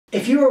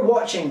If you are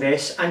watching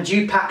this and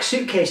you pack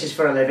suitcases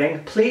for a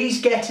living,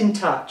 please get in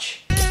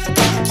touch.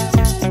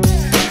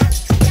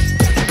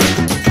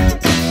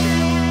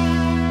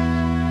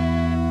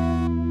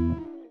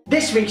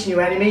 This week's new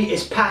enemy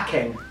is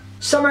packing.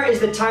 Summer is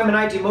the time when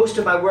I do most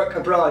of my work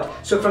abroad,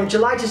 so from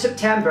July to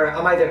September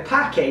I'm either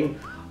packing,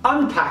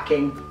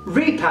 unpacking,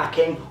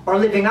 repacking, or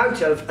living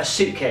out of a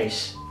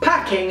suitcase.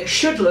 Packing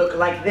should look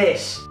like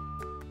this.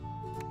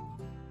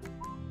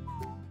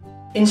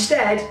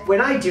 Instead, when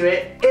I do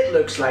it, it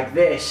looks like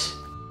this.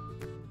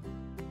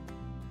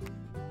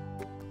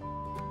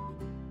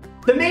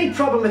 The main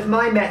problem with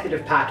my method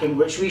of packing,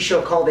 which we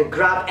shall call the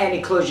grab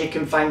any clothes you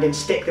can find and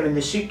stick them in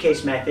the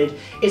suitcase method,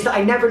 is that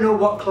I never know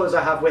what clothes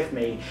I have with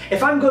me.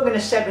 If I'm going on a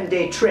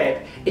 7-day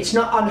trip, it's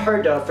not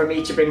unheard of for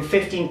me to bring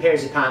 15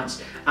 pairs of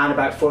pants and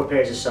about 4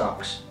 pairs of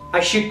socks. I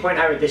should point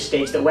out at this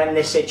stage that when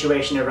this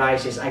situation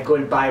arises, I go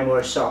and buy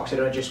more socks, I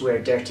don't just wear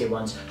dirty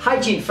ones.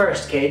 Hygiene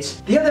first, kids.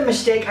 The other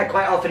mistake I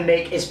quite often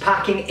make is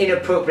packing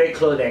inappropriate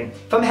clothing.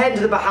 If I'm heading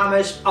to the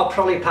Bahamas, I'll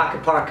probably pack a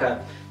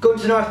parka. Going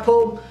to the North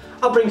Pole,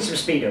 I'll bring some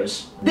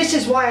Speedos. This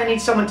is why I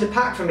need someone to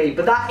pack for me,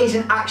 but that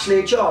isn't actually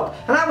a job.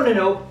 And I want to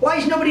know, why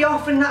is nobody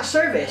offering that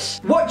service?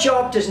 What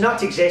job does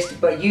not exist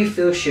but you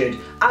feel should?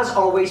 As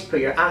always, put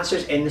your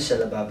answers in the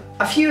syllabub.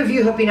 A few of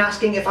you have been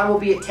asking if I will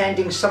be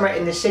attending Summer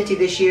in the City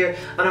this year,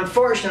 and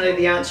unfortunately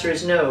the answer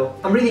is no.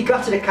 I'm really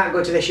gutted I can't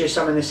go to this year's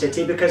Summer in the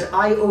City because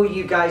I owe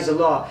you guys a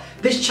lot.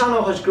 This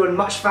channel has grown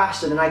much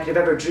faster than I could have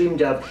ever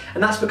dreamed of,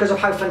 and that's because of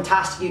how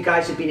fantastic you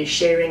guys have been at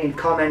sharing and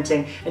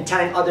commenting and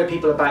telling other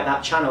people about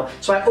that channel.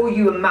 So I owe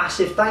you a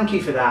massive thank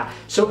you for that.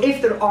 So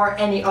if there are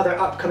any other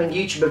upcoming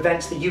YouTube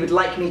events that you would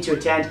like me to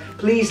attend,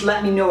 please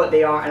let me know what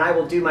they are and I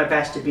will do my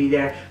best to be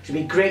there. It would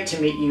be great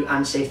to meet you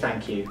and say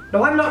thank you.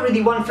 Now, I'm not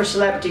really one for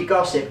celebrity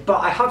gossip,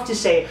 but I have to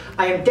say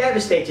I am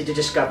devastated to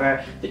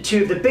discover that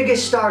 2 of the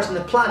biggest stars on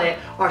the planet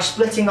are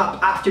splitting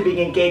up after being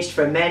engaged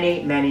for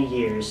many, many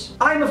years.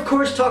 I'm of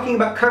course talking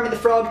about Kermit the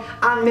Frog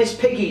and Miss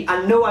Piggy,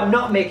 and no, I'm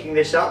not making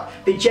this up.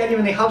 They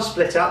genuinely have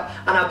split up,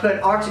 and I'll put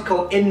an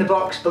article in the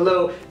box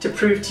below to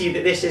prove to you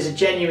that this is a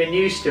genuine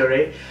news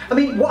story. I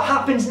mean, what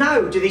happens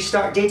now? Do they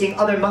start dating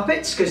other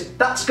Muppets? Because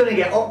that's going to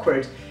get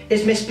awkward.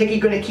 Is Miss Piggy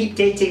going to keep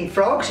dating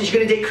frogs? Is she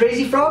going to date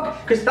Crazy Frog?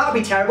 Because that would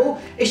be terrible.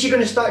 Is she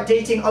going to start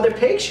dating other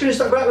pigs? Is she going to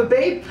start going out with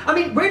Babe? I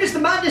mean, where does the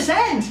madness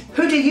end?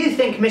 Who do you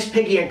think Miss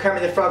Piggy and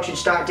Kermit the Frog should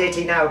start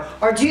dating now?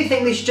 Or do you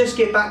think they should just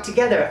get back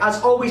together?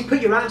 As always,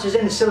 put your answers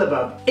in the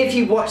syllabub. If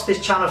you watch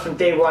this channel from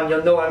day one,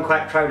 you'll know I'm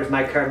quite proud of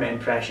my Kermit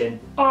impression.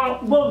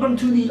 Welcome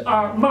to the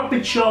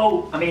Muppet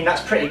Show. I mean,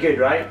 that's pretty good,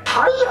 right?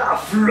 Hiya,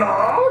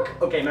 Frog!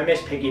 Okay, my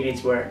Miss Piggy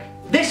needs work.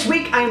 This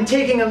week I am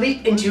taking a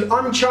leap into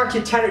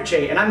uncharted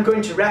territory and I'm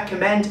going to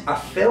recommend a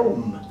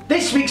film.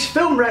 This week's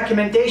film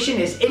recommendation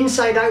is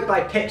Inside Out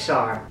by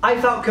Pixar. I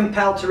felt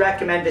compelled to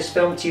recommend this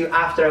film to you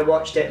after I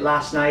watched it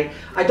last night.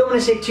 I don't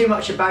want to say too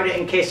much about it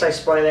in case I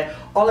spoil it.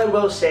 All I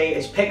will say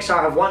is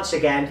Pixar have once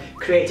again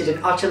created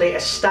an utterly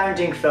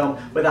astounding film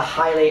with a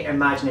highly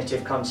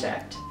imaginative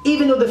concept.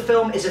 Even though the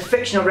film is a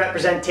fictional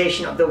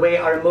representation of the way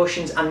our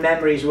emotions and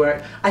memories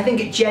work, I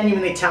think it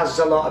genuinely tells us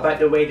a lot about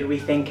the way that we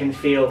think and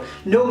feel.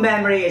 No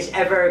memory is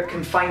ever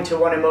confined to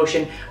one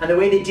emotion, and the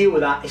way they deal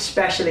with that,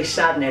 especially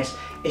sadness,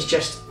 is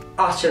just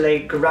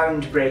utterly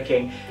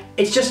groundbreaking.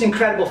 It's just an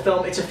incredible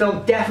film. It's a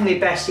film definitely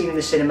best seen in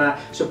the cinema,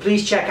 so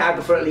please check it out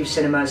before it leaves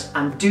cinemas,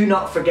 and do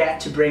not forget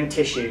to bring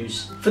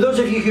tissues. For those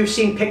of you who've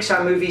seen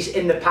Pixar movies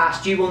in the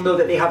past, you will know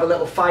that they have a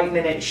little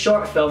 5-minute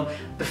short film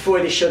before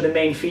they show the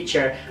main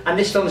feature, and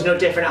this film is no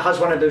different. It has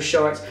one of those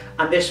shorts,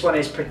 and this one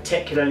is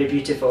particularly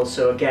beautiful,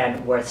 so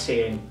again, worth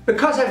seeing.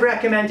 Because I've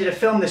recommended a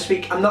film this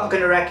week, I'm not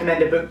going to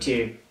recommend a book to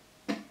you.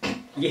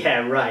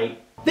 Yeah, right.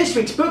 This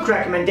week's book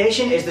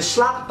recommendation is The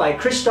Slap by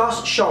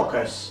Christos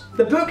Tsiolkas.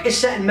 The book is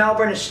set in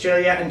Melbourne,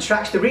 Australia, and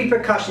tracks the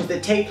repercussions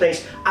that take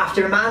place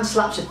after a man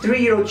slaps a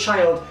 3-year-old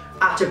child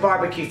at a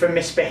barbecue for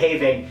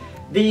misbehaving.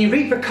 The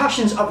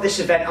repercussions of this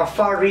event are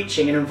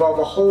far-reaching and involve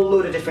a whole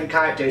load of different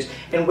characters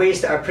in ways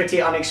that are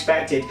pretty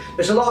unexpected.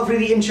 There's a lot of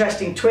really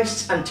interesting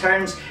twists and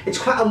turns. It's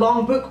quite a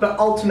long book, but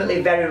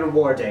ultimately very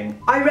rewarding.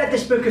 I read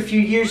this book a few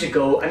years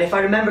ago, and if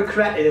I remember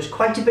correctly, there's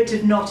quite a bit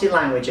of naughty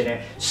language in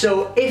it.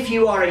 So if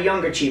you are a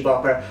younger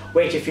cheebopper,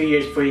 wait a few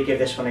years before you give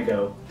this one a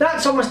go.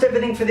 That's almost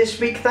everything for this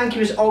week. Thank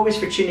you as always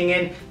for tuning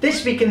in.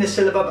 This week in the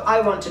syllabub,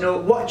 I want to know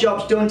what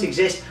jobs don't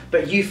exist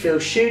but you feel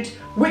should,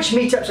 which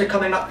meetups are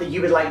coming up that you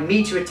would like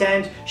me to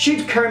attend,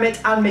 should Kermit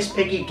and Miss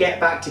Piggy get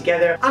back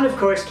together, and of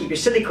course keep your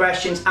silly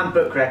questions and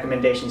book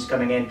recommendations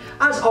coming in.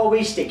 As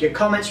always, stick your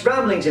comments,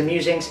 ramblings and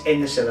musings in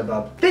the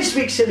syllabub. This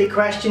week's silly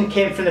question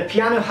came from the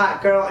Piano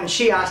Hat Girl, and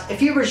she asked,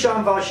 if you were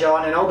Jean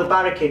Valjean and all the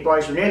barricade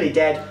boys were nearly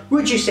dead,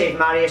 would you save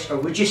Marius or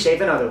would you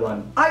save another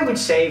one? I would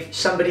save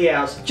somebody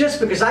else,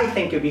 just because I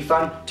think it would be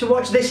fun to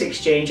watch this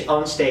exchange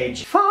on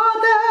stage. Father,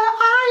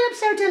 I am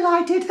so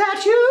delighted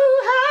that you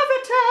have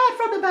returned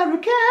from the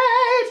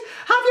barricade.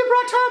 Have you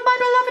brought home my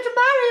beloved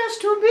Marius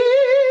to me?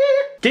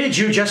 Did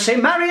you just say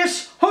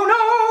Marius? Oh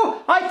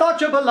no! I thought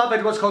your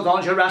beloved was called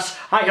Enjolras.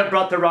 I have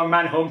brought the wrong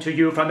man home to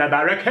you from the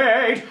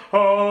barricade.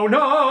 Oh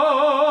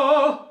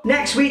no!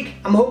 Next week,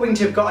 I'm hoping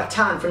to have got a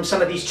tan from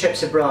some of these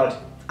trips abroad.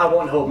 I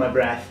won't hold my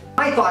breath.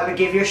 I thought I would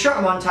give you a short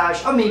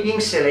montage of me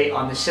being silly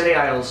on the Silly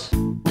Isles.